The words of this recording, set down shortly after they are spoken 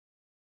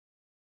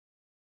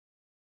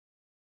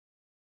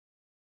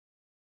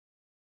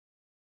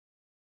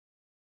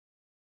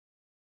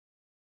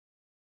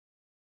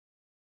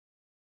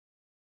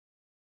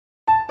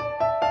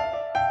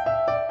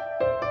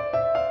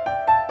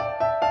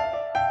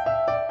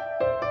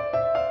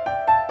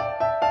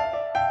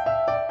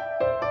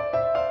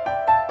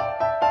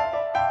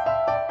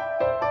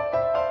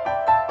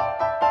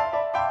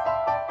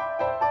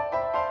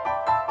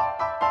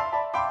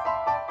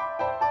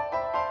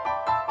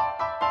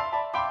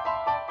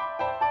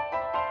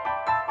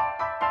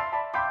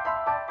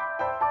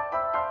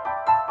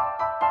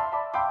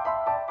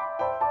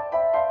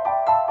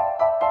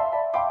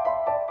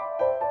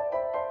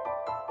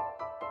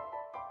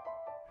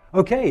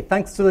Okay,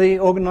 thanks to the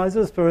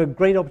organizers for a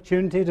great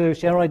opportunity to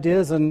share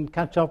ideas and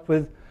catch up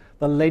with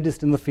the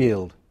latest in the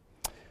field.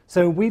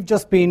 So we've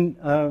just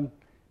been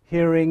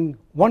hearing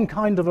one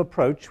kind of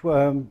approach,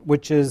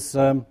 which is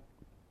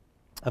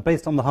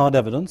based on the hard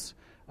evidence.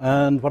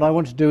 And what I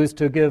want to do is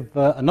to give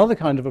another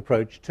kind of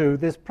approach to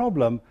this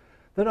problem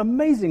that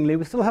amazingly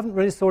we still haven't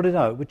really sorted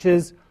out, which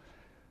is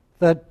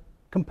that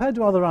compared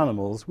to other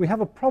animals, we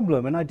have a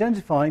problem in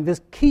identifying this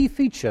key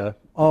feature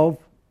of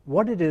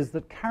what it is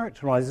that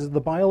characterizes the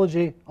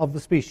biology of the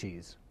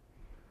species.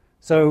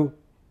 So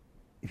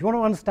if you want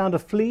to understand a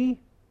flea,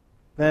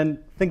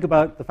 then think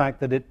about the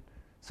fact that it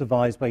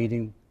survives by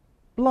eating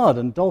blood,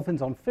 and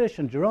dolphins on fish,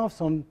 and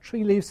giraffes on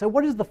tree leaves. So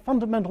what is the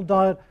fundamental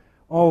diet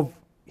of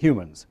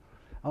humans?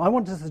 I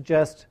want to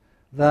suggest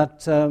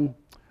that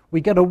we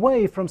get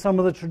away from some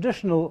of the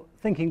traditional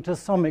thinking to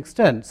some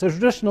extent. So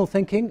traditional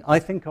thinking, I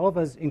think of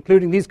as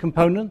including these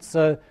components,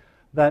 that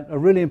a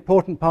really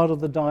important part of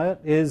the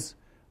diet is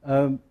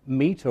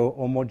meat,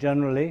 or more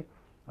generally,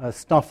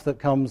 stuff that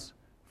comes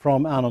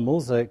from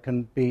animals. It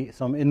can be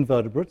some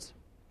invertebrates.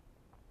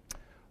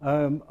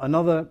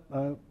 Another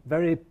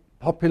very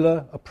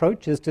popular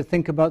approach is to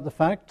think about the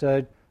fact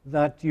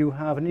that you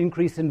have an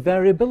increase in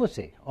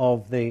variability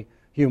of the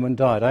human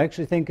diet. I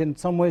actually think in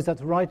some ways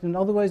that's right, and in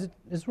other ways it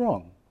is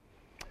wrong.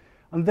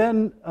 And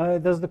then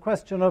there's the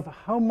question of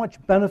how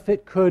much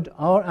benefit could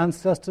our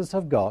ancestors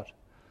have got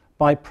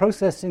by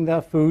processing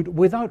their food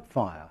without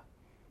fire,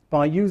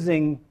 by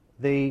using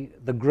the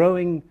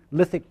growing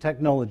lithic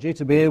technology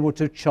to be able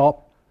to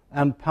chop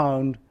and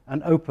pound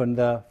and open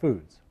their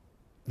foods.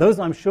 Those,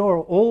 I'm sure,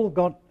 all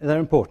got their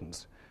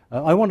importance.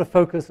 I want to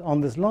focus on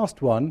this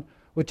last one,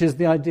 which is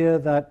the idea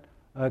that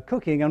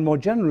cooking, and more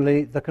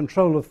generally the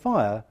control of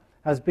fire,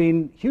 has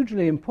been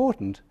hugely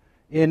important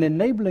in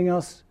enabling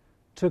us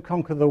to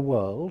conquer the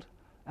world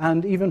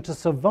and even to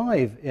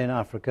survive in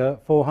Africa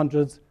for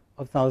hundreds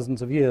of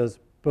thousands of years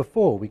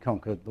before we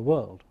conquered the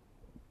world.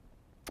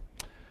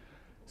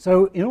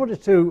 So in order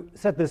to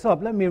set this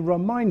up, let me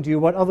remind you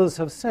what others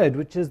have said,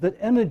 which is that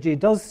energy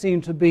does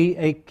seem to be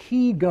a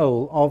key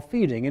goal of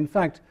feeding. In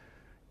fact,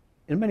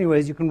 in many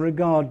ways you can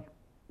regard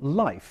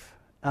life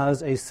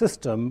as a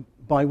system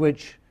by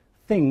which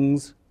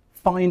things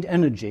find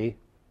energy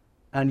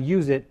and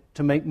use it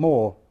to make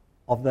more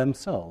of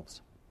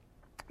themselves.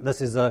 This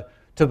is a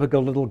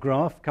typical little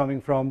graph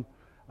coming from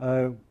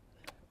our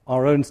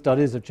own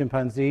studies of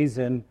chimpanzees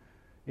in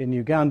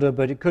Uganda,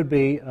 but it could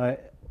be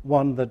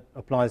one that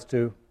applies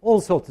to all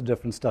sorts of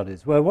different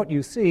studies, where what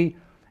you see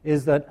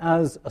is that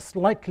as a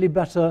slightly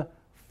better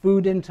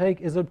food intake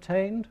is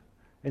obtained,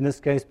 in this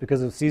case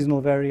because of seasonal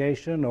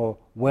variation or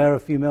where a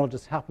female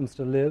just happens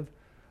to live,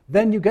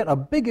 then you get a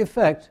big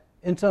effect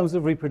in terms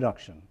of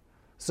reproduction.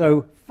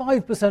 So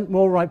 5%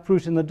 more ripe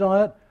fruit in the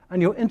diet,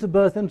 and your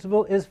interbirth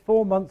interval is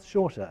 4 months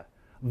shorter.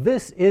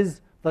 This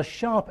is the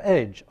sharp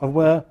edge of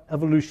where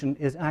evolution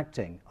is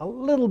acting. A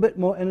little bit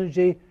more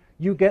energy,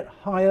 you get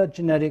higher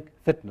genetic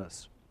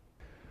fitness.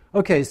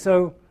 Okay,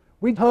 so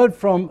we heard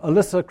from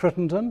Alyssa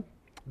Crittenden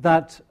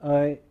that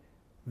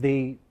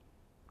the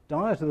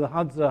diet of the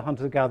Hadza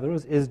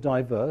hunter-gatherers is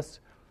diverse,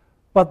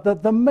 but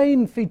that the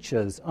main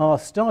features are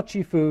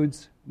starchy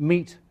foods,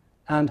 meat,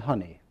 and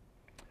honey.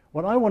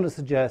 What I want to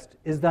suggest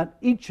is that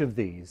each of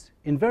these,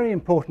 in very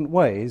important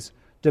ways,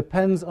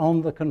 depends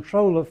on the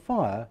control of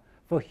fire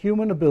for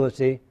human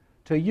ability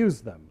to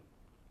use them.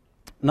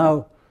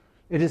 Now,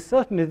 it is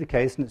certainly the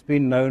case, and it's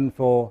been known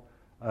for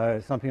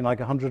something like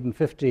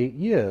 150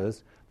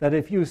 years, that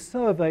if you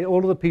survey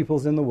all of the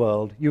peoples in the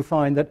world, you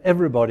find that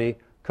everybody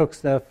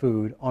cooks their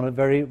food on a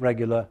very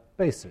regular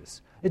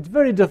basis. It's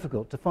very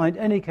difficult to find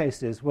any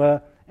cases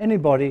where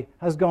anybody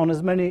has gone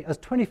as many as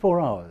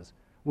 24 hours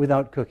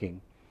without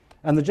cooking.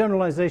 And the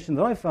generalization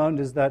that I found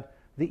is that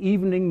the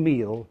evening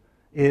meal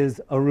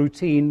is a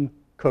routine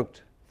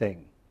cooked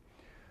thing.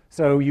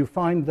 So you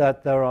find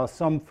that there are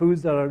some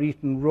foods that are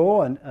eaten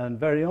raw, and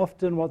very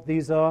often what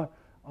these are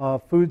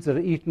foods that are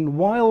eaten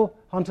while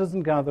hunters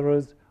and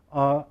gatherers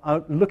are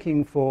out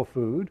looking for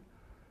food.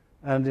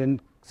 And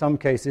in some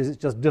cases,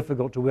 it's just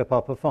difficult to whip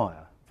up a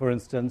fire. For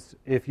instance,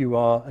 if you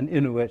are an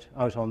Inuit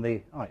out on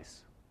the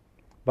ice.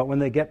 But when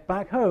they get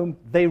back home,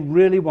 they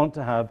really want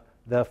to have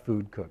their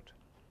food cooked.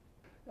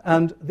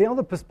 And the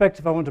other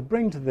perspective I want to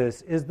bring to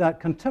this is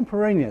that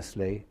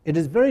contemporaneously, it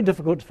is very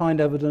difficult to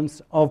find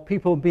evidence of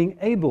people being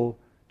able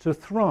to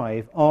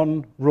thrive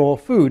on raw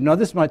food. Now,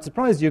 this might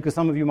surprise you because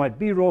some of you might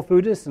be raw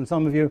foodists and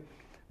some of you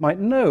might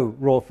know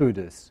raw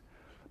foodists.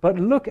 But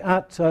look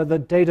at the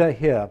data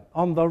here.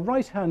 On the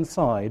right-hand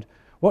side,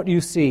 what you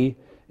see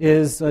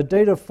is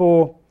data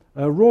for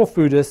raw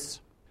foodists,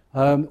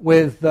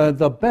 with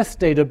the best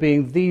data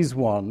being these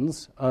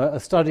ones, a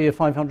study of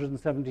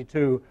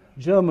 572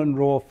 German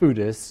raw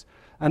foodists.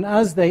 And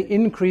as they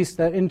increase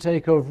their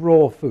intake of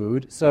raw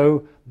food,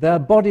 so their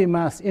body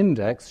mass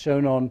index,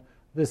 shown on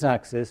this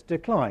axis,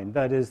 declined.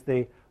 That is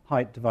the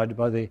height divided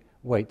by the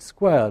weight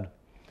squared.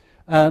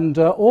 And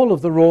all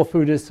of the raw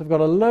foodists have got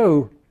a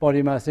low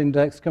body mass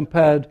index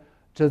compared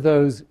to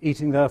those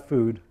eating their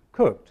food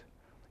cooked.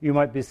 you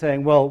might be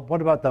saying, well,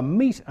 what about the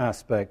meat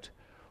aspect?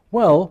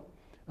 Well,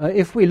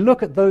 if we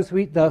look at those who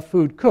eat their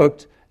food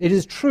cooked, it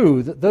is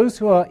true that those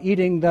who are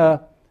eating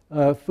their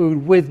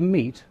food with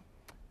meat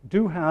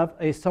do have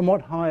a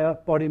somewhat higher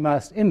body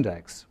mass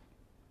index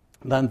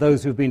than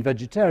those who've been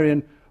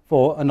vegetarian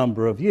for a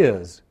number of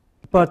years.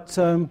 But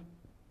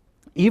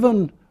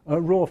even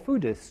raw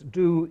foodists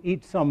do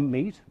eat some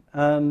meat,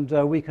 and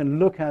we can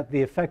look at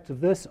the effect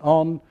of this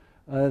on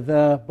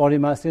their body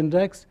mass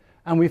index,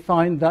 and we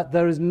find that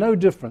there is no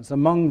difference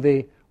among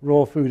the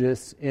raw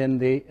foodists in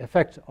the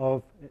effect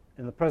of,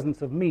 in the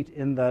presence of meat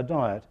in their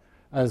diet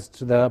as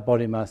to their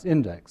body mass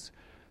index.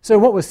 So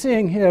what we're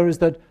seeing here is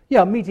that,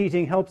 yeah, meat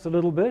eating helps a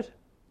little bit,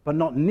 but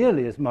not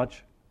nearly as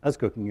much as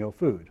cooking your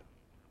food.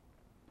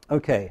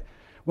 Okay,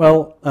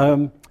 well,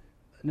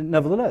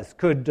 nevertheless,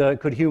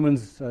 could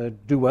humans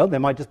do well? They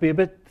might just be a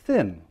bit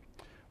thin.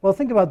 Well,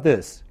 think about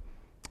this.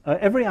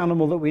 Every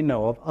animal that we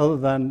know of, other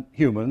than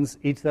humans,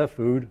 eats their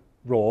food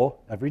raw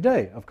every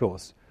day, of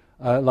course,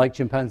 like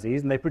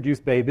chimpanzees, and they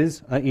produce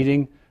babies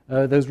eating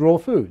those raw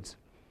foods.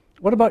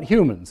 What about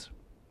humans?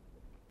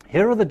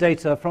 Here are the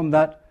data from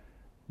that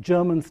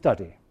German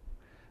study.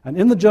 And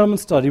in the German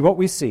study, what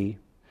we see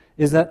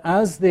is that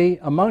as the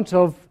amount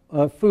of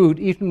food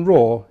eaten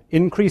raw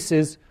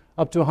increases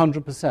up to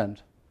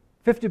 100%,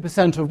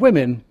 50% of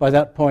women by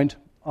that point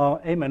are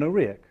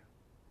amenorrheic.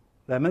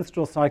 Their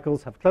menstrual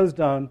cycles have closed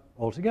down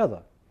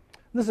altogether.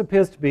 This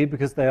appears to be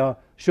because they are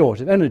short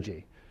of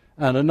energy,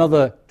 and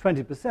another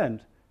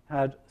 20%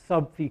 had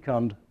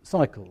subfecund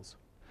cycles.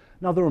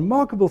 Now, the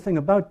remarkable thing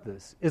about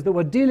this is that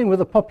we're dealing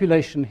with a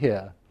population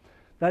here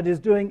that is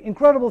doing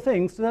incredible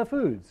things to their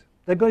foods.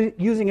 They're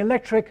using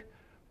electric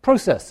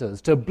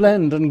processors to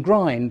blend and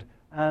grind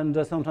and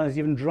sometimes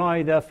even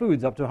dry their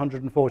foods up to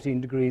 114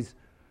 degrees,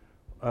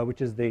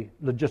 which is the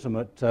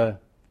legitimate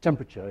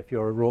temperature if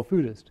you're a raw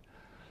foodist.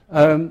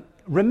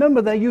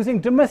 Remember, they're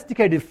using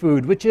domesticated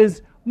food, which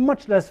is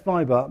much less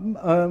fiber,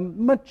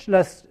 much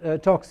less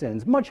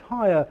toxins, much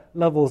higher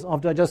levels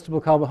of digestible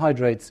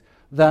carbohydrates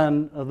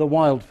than the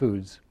wild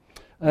foods.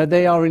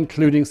 They are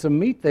including some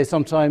meat. They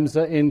sometimes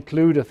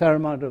include a fair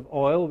amount of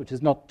oil, which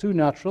is not too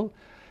natural.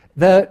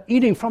 They're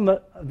eating from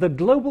the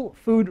global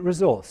food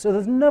resource, so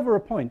there's never a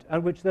point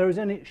at which there is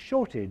any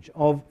shortage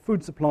of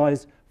food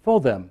supplies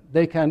for them.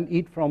 They can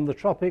eat from the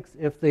tropics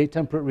if the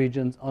temperate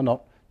regions are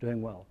not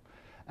doing well.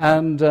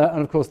 And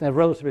of course, they have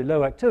relatively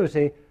low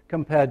activity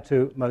compared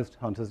to most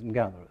hunters and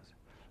gatherers.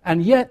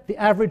 And yet, the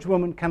average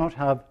woman cannot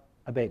have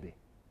a baby.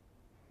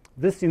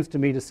 This seems to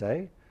me to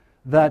say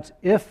that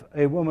if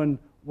a woman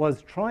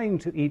was trying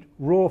to eat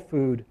raw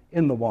food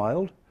in the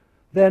wild,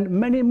 then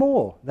many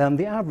more than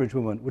the average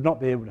woman would not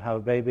be able to have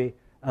a baby,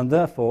 and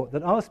therefore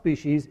that our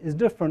species is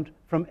different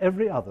from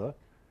every other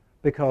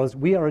because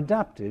we are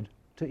adapted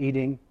to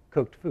eating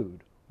cooked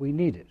food. We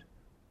need it.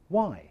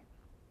 Why?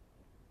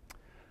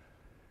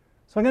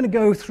 So I'm going to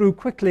go through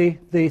quickly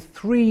the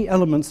three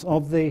elements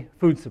of the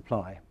food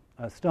supply,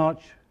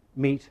 starch,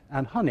 meat,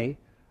 and honey,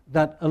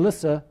 that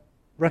Alyssa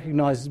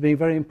recognizes as being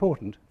very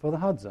important for the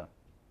Hadza.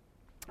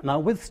 Now,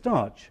 with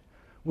starch,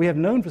 we have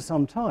known for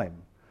some time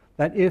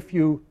that if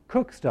you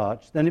cook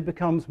starch, then it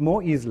becomes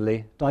more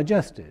easily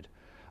digested.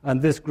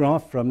 And this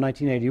graph from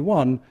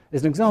 1981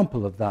 is an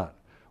example of that,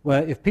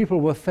 where if people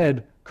were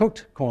fed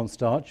cooked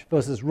cornstarch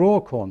versus raw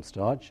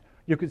cornstarch,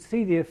 you could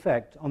see the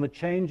effect on the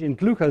change in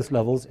glucose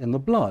levels in the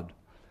blood.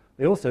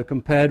 They also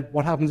compared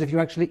what happens if you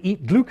actually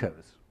eat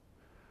glucose.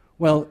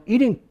 Well,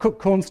 eating cooked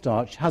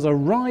cornstarch has a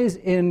rise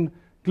in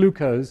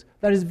glucose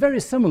that is very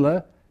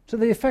similar to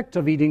the effect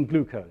of eating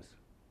glucose.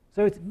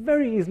 So it's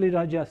very easily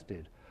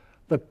digested.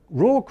 The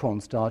raw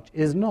cornstarch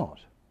is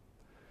not.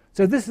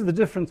 So this is the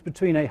difference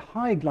between a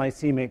high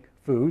glycemic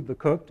food, the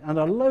cooked, and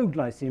a low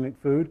glycemic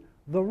food,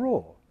 the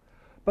raw.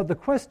 But the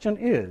question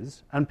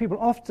is, and people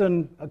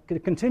often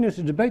continue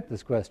to debate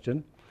this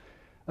question,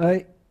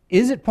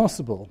 is it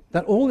possible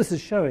that all this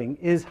is showing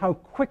is how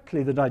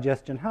quickly the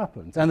digestion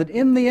happens, and that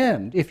in the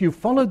end, if you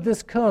followed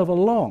this curve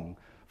along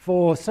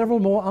for several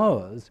more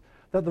hours,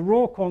 that the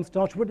raw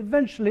cornstarch would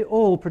eventually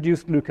all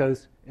produce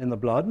glucose in the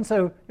blood, and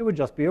so it would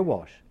just be a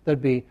wash. There'd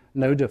be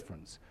no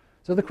difference.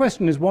 So the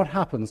question is, what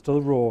happens to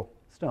the raw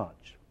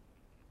starch?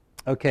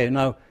 Okay,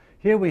 now,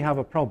 here we have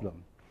a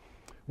problem.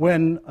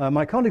 When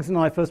my colleagues and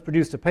I first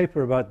produced a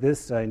paper about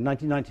this in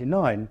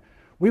 1999,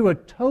 we were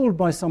told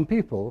by some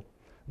people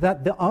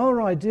that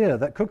our idea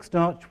that cooked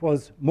starch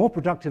was more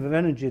productive of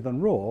energy than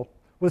raw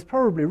was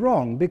probably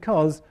wrong,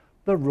 because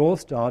the raw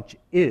starch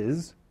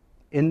is,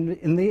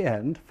 in the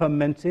end,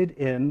 fermented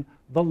in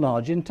the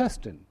large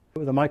intestine.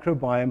 The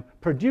microbiome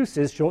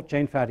produces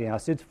short-chain fatty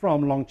acids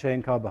from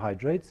long-chain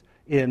carbohydrates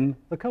in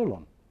the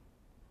colon.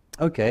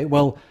 Okay,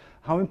 well,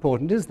 how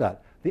important is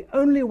that? The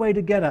only way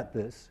to get at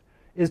this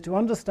is to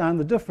understand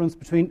the difference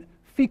between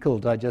fecal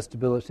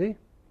digestibility,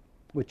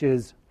 which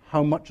is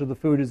how much of the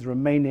food is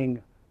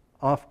remaining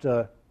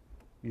after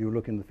you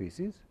look in the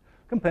feces,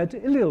 compared to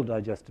ileal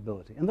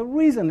digestibility. And the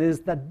reason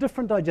is that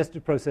different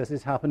digestive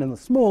processes happen in the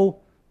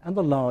small and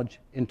the large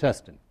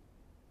intestine.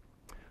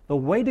 The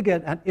way to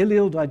get at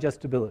ileal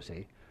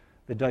digestibility,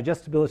 the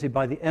digestibility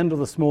by the end of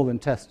the small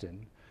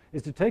intestine,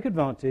 is to take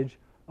advantage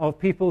of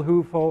people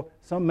who, for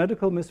some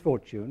medical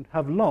misfortune,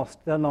 have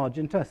lost their large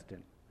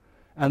intestine.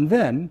 And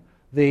then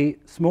the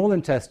small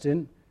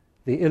intestine,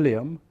 the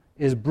ileum,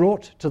 is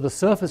brought to the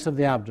surface of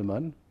the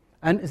abdomen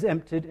and is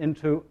emptied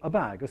into a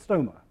bag, a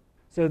stoma.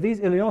 So these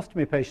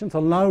ileostomy patients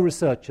allow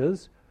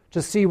researchers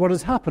to see what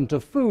has happened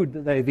to food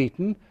that they've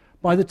eaten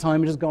by the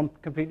time it has gone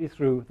completely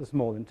through the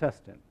small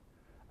intestine.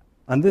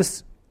 And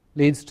this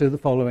leads to the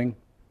following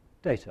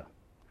data.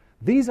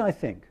 These, I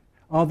think,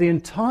 are the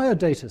entire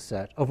data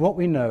set of what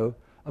we know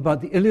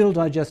about the ileal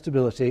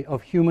digestibility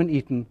of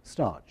human-eaten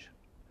starch.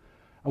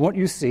 And what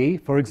you see,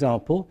 for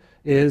example,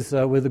 is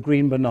with a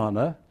green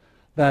banana,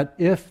 that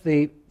if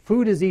the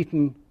food is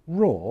eaten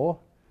raw,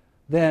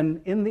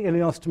 then in the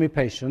ileostomy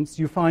patients,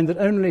 you find that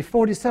only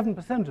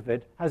 47% of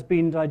it has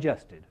been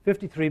digested.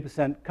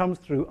 53% comes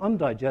through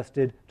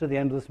undigested to the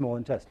end of the small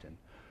intestine.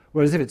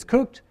 Whereas if it's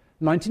cooked,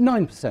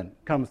 99%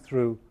 comes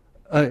through,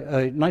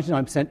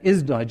 99%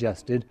 is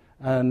digested,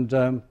 and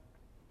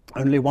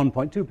only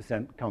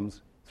 1.2%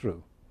 comes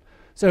through.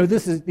 So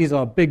these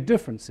are big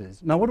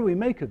differences. Now, what do we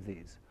make of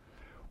these?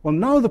 Well,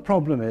 now the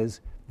problem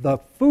is the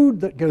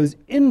food that goes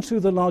into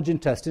the large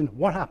intestine,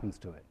 what happens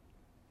to it?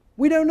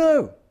 We don't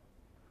know.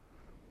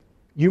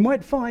 You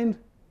might find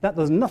that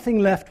there's nothing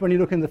left when you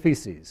look in the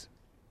feces.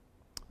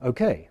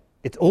 Okay,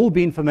 it's all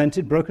been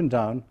fermented, broken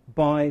down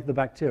by the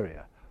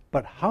bacteria.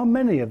 But how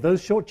many of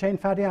those short-chain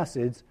fatty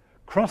acids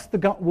cross the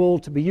gut wall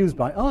to be used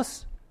by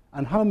us,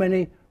 and how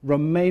many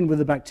remain with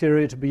the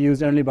bacteria to be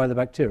used only by the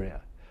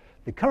bacteria?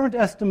 The current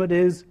estimate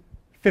is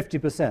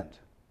 50%.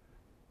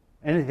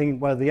 Anything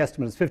where the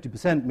estimate is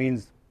 50%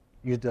 means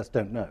you just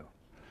don't know.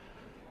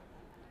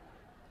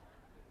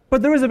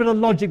 But there is a bit of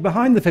logic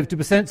behind the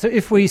 50%, so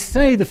if we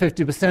say the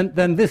 50%,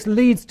 then this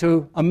leads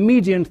to a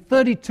median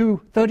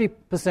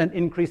 30%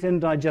 increase in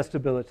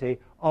digestibility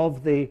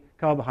of the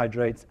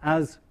carbohydrates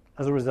as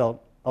a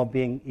result of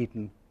being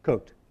eaten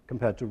cooked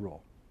compared to raw.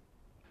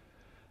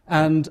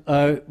 And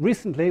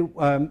recently,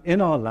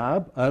 in our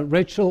lab,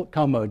 Rachel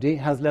Carmody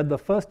has led the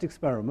first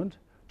experiment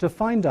to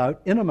find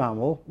out in a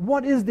mammal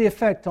what is the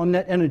effect on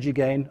net energy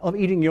gain of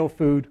eating your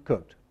food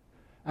cooked.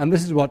 And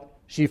this is what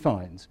she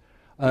finds.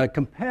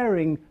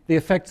 Comparing the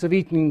effects of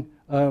eating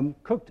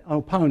cooked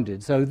or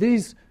pounded. So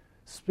these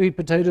sweet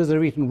potatoes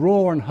are eaten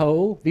raw and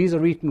whole, these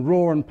are eaten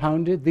raw and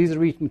pounded, these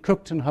are eaten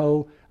cooked and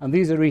whole, and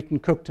these are eaten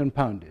cooked and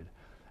pounded.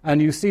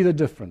 And you see the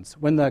difference.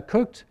 When they're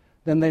cooked,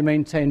 then they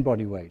maintain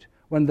body weight.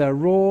 When they're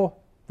raw,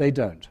 they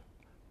don't.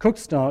 Cooked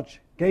starch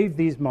gave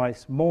these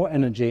mice more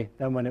energy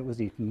than when it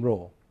was eaten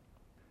raw.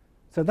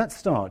 So that's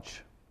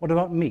starch. What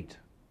about meat?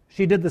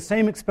 She did the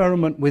same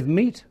experiment with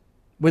meat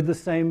with the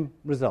same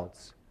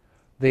results.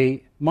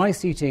 The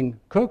mice eating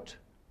cooked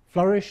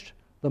flourished.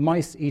 The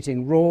mice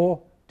eating raw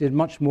did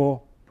much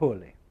more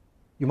poorly.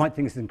 You might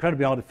think this is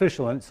incredibly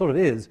artificial, and it sort of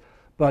is,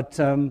 but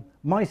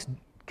mice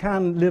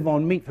can live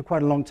on meat for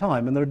quite a long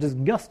time, and there are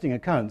disgusting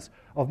accounts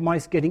of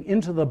mice getting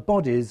into the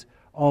bodies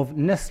of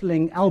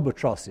nestling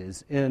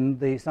albatrosses in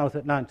the South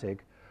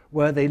Atlantic,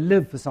 where they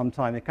live for some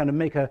time. They kind of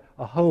make a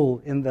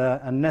hole in there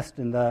and nest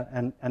in there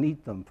and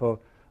eat them for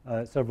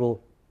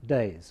several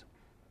days.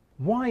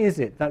 Why is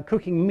it that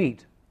cooking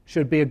meat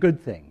should be a good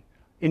thing?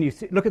 And you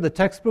look at the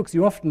textbooks,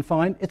 you often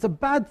find it's a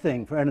bad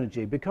thing for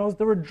energy because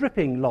there are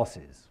dripping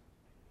losses.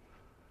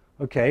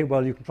 Okay,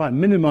 well, you can try and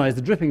minimize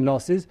the dripping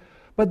losses,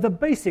 but the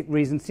basic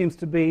reason seems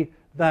to be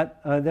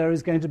that there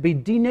is going to be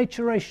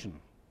denaturation.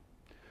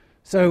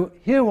 So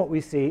here what we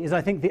see is,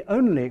 I think, the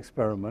only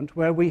experiment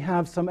where we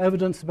have some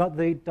evidence about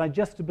the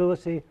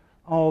digestibility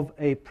of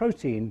a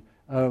protein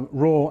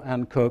raw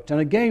and cooked. And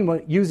again,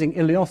 we're using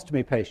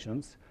ileostomy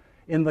patients.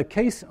 In the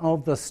case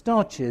of the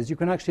starches, you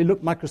can actually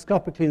look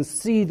microscopically and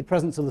see the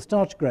presence of the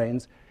starch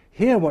grains.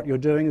 Here what you're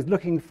doing is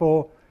looking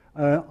for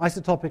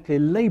isotopically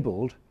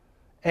labeled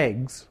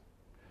eggs.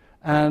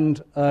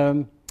 And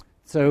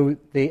so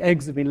the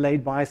eggs have been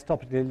laid by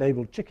isotopically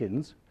labeled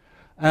chickens.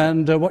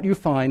 And what you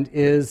find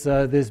is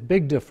this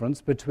big difference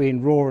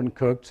between raw and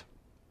cooked.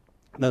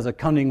 There's a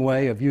cunning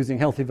way of using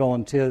healthy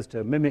volunteers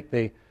to mimic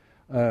the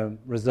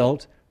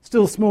result.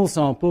 Still small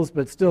samples,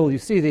 but still you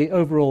see the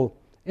overall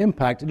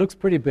impact. It looks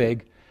pretty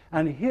big.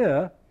 And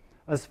here,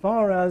 as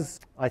far as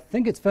I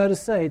think it's fair to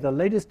say, the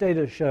latest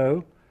data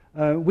show,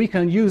 we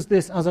can use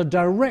this as a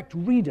direct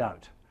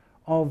readout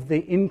of the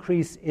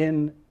increase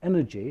in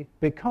energy,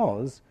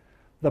 because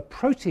the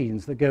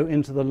proteins that go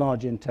into the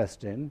large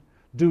intestine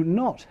do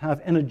not have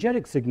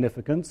energetic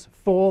significance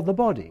for the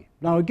body.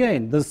 Now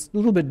again, there's a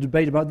little bit of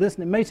debate about this,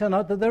 and it may turn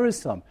out that there is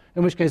some,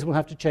 in which case we'll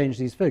have to change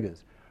these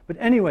figures. But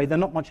anyway, they're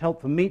not much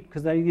help for meat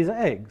because these are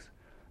eggs.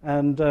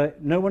 And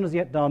no one has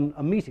yet done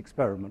a meat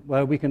experiment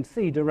where we can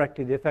see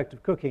directly the effect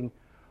of cooking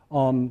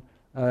on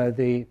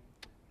the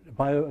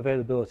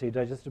bioavailability,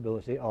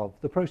 digestibility of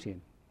the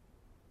protein.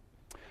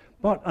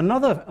 But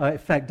another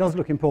effect does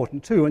look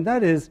important too, and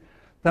that is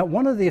that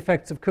one of the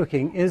effects of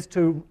cooking is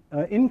to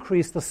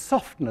increase the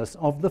softness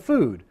of the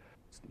food.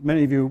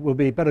 Many of you will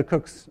be better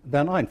cooks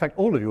than I. In fact,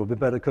 all of you will be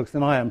better cooks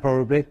than I am,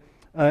 probably.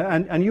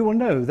 And you will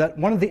know that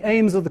one of the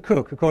aims of the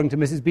cook, according to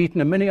Mrs.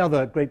 Beeton and many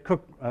other great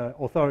cook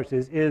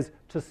authorities, is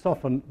to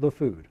soften the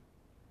food.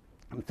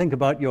 And think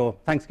about your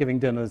Thanksgiving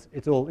dinners.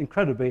 It's all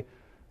incredibly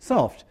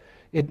soft.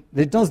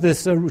 It does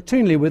this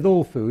routinely with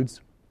all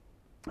foods.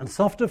 And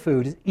softer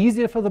food is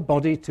easier for the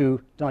body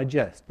to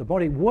digest. The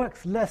body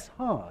works less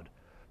hard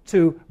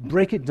to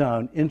break it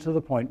down into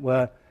the point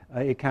where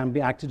it can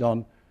be acted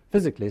on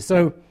physically.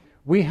 So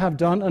we have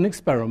done an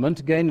experiment,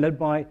 again led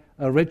by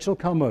Rachel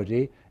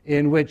Carmody,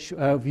 in which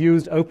we've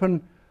used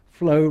open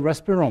flow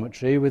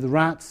respirometry with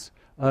rats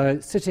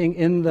sitting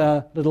in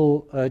their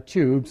little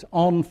tubes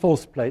on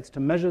force plates to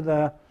measure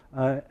their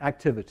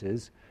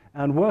activities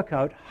and work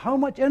out how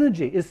much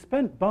energy is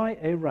spent by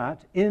a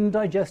rat in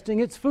digesting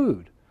its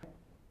food.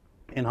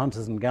 In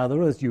hunters and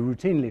gatherers, you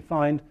routinely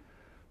find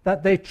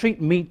that they treat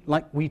meat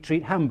like we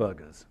treat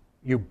hamburgers.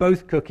 You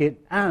both cook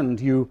it and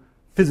you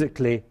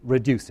physically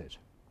reduce it.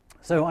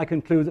 So I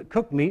conclude that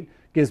cooked meat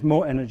gives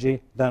more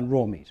energy than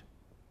raw meat.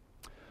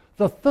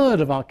 The third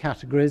of our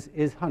categories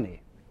is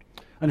honey.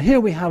 And here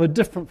we have a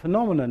different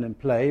phenomenon in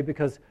play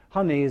because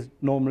honey is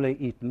normally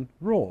eaten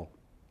raw.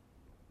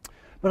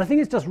 But I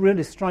think it's just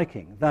really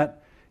striking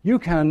that you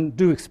can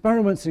do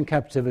experiments in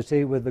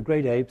captivity with the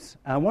great apes,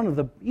 and one of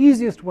the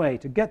easiest way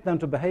to get them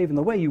to behave in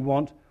the way you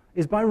want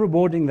is by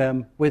rewarding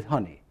them with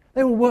honey.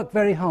 They will work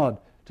very hard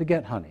to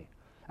get honey.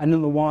 And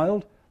in the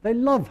wild, they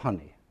love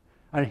honey.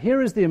 And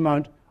here is the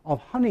amount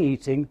of honey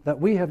eating that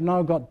we have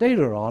now got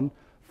data on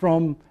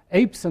from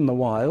apes in the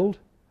wild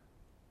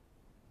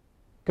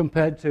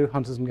compared to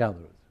hunters and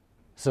gatherers.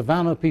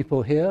 Savanna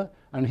people here,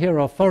 and here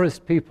are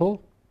forest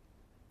people,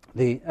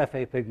 the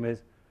FA pygmies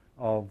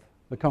of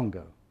the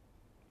Congo.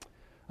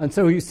 And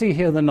so you see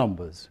here the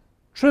numbers.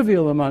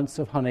 Trivial amounts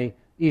of honey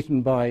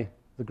eaten by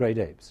the great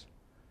apes.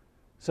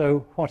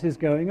 So what is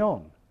going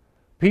on?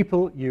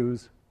 People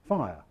use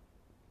fire.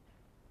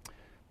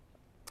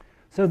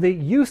 So the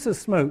use of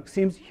smoke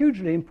seems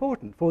hugely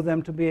important for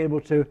them to be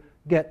able to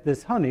get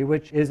this honey,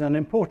 which is an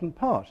important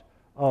part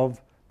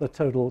of the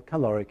total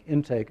caloric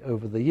intake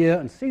over the year,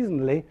 and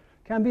seasonally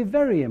can be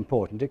very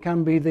important. It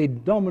can be the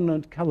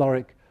dominant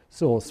caloric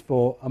source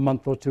for a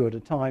month or two at a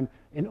time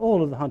in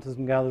all of the hunters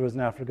and gatherers in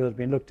Africa that have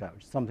been looked at,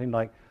 which is something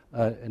like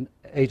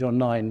 8 or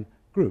 9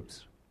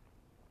 groups.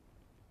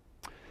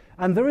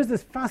 And there is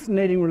this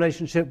fascinating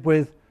relationship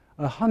with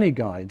honey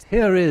guides.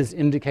 Here is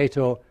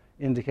indicator,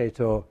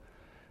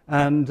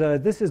 and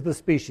this is the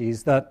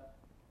species that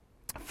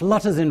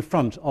flutters in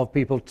front of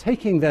people,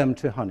 taking them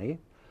to honey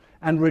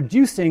and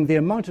reducing the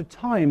amount of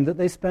time that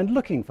they spend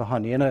looking for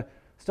honey. In a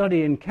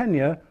study in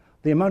Kenya,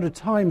 the amount of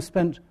time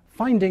spent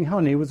finding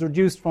honey was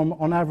reduced from,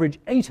 on average,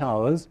 8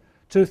 hours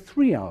to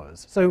 3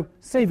 hours, so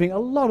saving a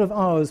lot of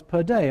hours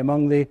per day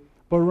among the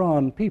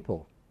Boran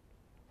people.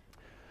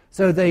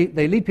 So they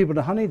lead people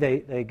to honey,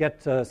 they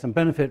get some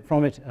benefit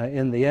from it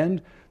in the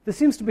end. There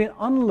seems to be an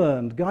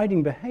unlearned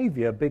guiding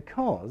behavior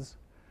because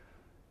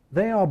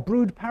they are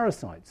brood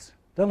parasites.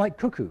 They're like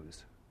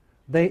cuckoos.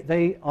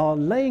 They are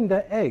laying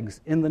their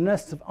eggs in the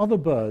nests of other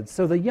birds,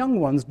 so the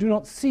young ones do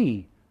not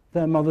see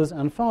their mothers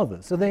and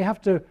fathers. So they have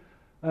to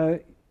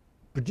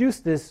produce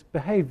this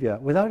behavior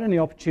without any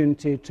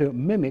opportunity to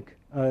mimic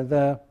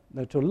to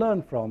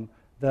learn from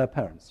their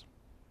parents.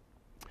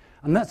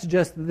 And that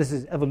suggests that this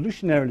is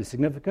evolutionarily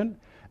significant,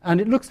 and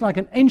it looks like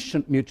an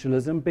ancient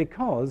mutualism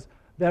because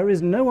there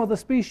is no other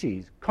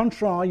species,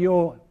 contra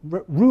your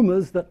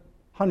rumors that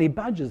honey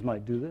badgers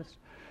might do this.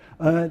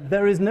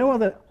 There is no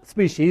other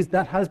species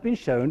that has been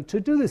shown to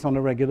do this on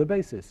a regular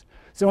basis.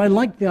 So I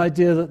like the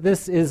idea that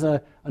this is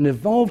an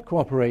evolved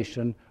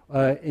cooperation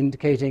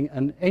indicating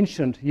an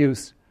ancient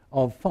use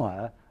of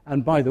fire.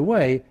 And by the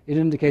way, it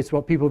indicates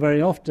what people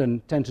very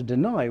often tend to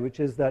deny, which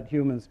is that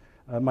humans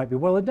might be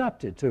well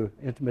adapted to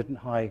intermittent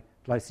high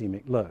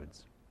glycemic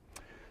loads.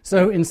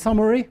 So in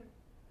summary,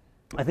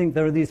 I think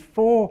there are these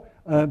 4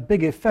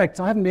 big effects.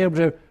 I haven't been able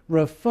to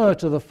refer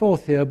to the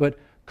 4th here, but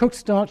cooked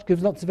starch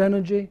gives lots of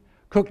energy.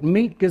 Cooked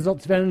meat gives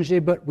lots of energy,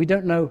 but we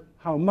don't know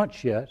how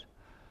much yet.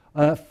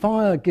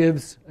 Fire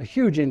gives a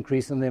huge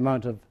increase in the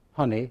amount of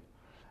honey.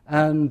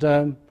 And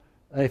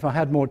if I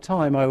had more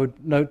time, I would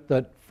note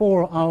that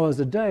 4 hours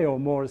a day or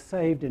more is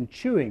saved in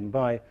chewing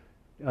by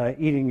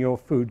eating your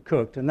food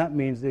cooked. And that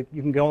means that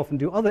you can go off and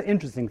do other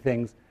interesting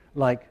things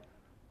like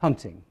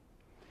hunting.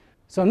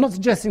 So I'm not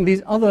suggesting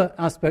these other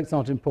aspects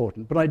aren't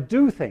important, but I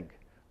do think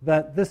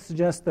that this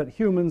suggests that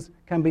humans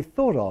can be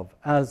thought of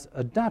as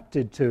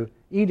adapted to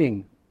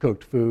eating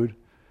cooked food,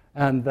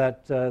 and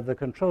that the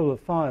control of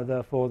fire,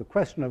 therefore, the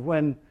question of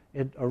when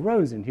it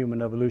arose in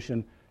human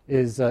evolution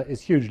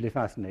is hugely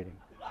fascinating.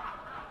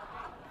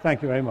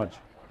 Thank you very much.